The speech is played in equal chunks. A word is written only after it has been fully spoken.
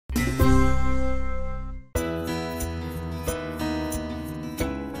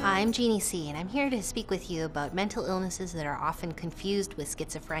I'm Jeanie Tse, and I'm here to speak with you about mental illnesses that are often confused with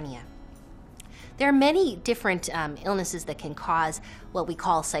schizophrenia. There are many different illnesses that can cause what we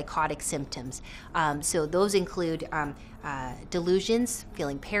call psychotic symptoms. So those include delusions,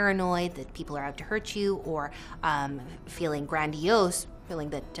 feeling paranoid that people are out to hurt you, or feeling grandiose,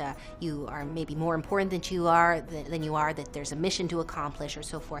 feeling that you are maybe more important than you are, that there's a mission to accomplish, or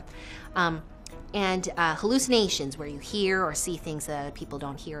so forth. And hallucinations, where you hear or see things that other people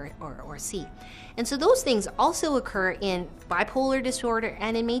don't hear or see. And so those things also occur in bipolar disorder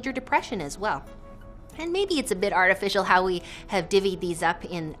and in major depression as well. And maybe it's a bit artificial how we have divvied these up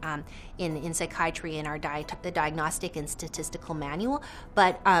in psychiatry in our the diagnostic and statistical manual.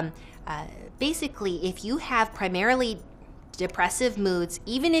 But basically, if you have primarily depressive moods,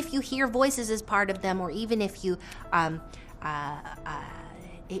 even if you hear voices as part of them, or even if you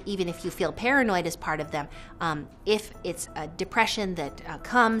feel paranoid as part of them, if it's a depression that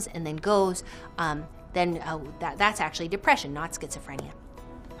comes and then goes, then that's actually depression, not schizophrenia.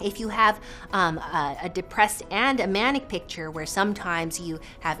 If you have a depressed and a manic picture where sometimes you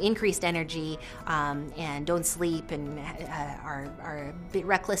have increased energy and don't sleep and are a bit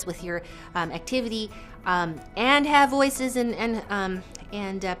reckless with your activity and have voices and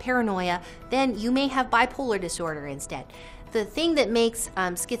paranoia, then you may have bipolar disorder instead. The thing that makes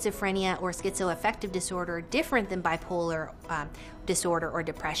schizophrenia or schizoaffective disorder different than bipolar disorder or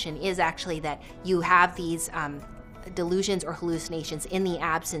depression is actually that you have these delusions or hallucinations in the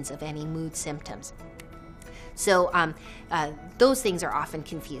absence of any mood symptoms. So those things are often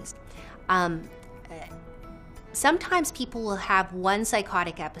confused. Sometimes people will have one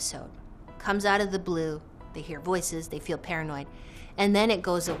psychotic episode, comes out of the blue, they hear voices, they feel paranoid, and then it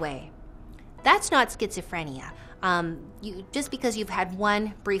goes away. That's not schizophrenia. Just because you've had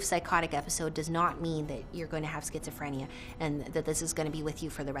one brief psychotic episode does not mean that you're going to have schizophrenia and that this is going to be with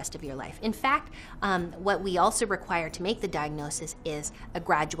you for the rest of your life. In fact, what we also require to make the diagnosis is a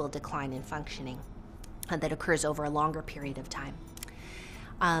gradual decline in functioning that occurs over a longer period of time.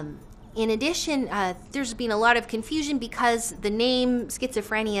 In addition, there's been a lot of confusion because the name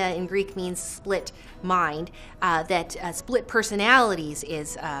schizophrenia in Greek means split mind, that split personalities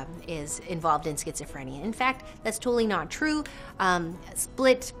is involved in schizophrenia. In fact, that's totally not true.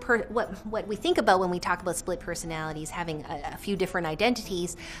 What we think about when we talk about split personalities, having a few different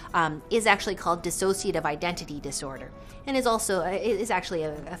identities, is actually called dissociative identity disorder, and is actually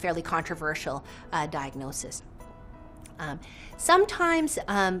a fairly controversial diagnosis. Sometimes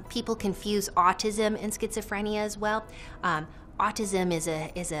people confuse autism and schizophrenia as well. Autism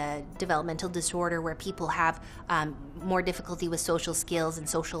is a developmental disorder where people have more difficulty with social skills and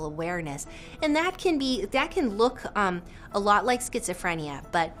social awareness, and that can look a lot like schizophrenia,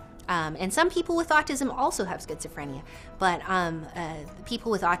 but and some people with autism also have schizophrenia, but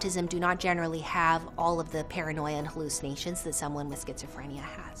people with autism do not generally have all of the paranoia and hallucinations that someone with schizophrenia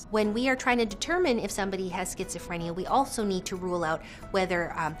has. When we are trying to determine if somebody has schizophrenia, we also need to rule out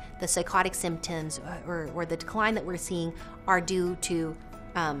whether the psychotic symptoms or the decline that we're seeing are due to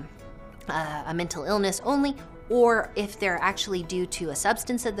a mental illness only, or if they're actually due to a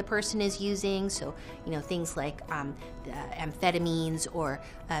substance that the person is using. So, things like amphetamines or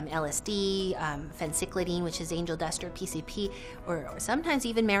LSD, phencyclidine, which is angel dust, or PCP, or sometimes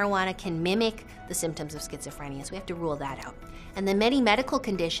even marijuana can mimic the symptoms of schizophrenia. So we have to rule that out. And then many medical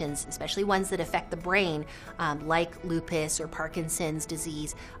conditions, especially ones that affect the brain, like lupus or Parkinson's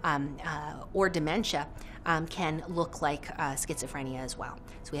disease or dementia, can look like schizophrenia as well.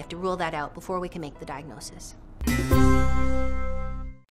 So we have to rule that out before we can make the diagnosis.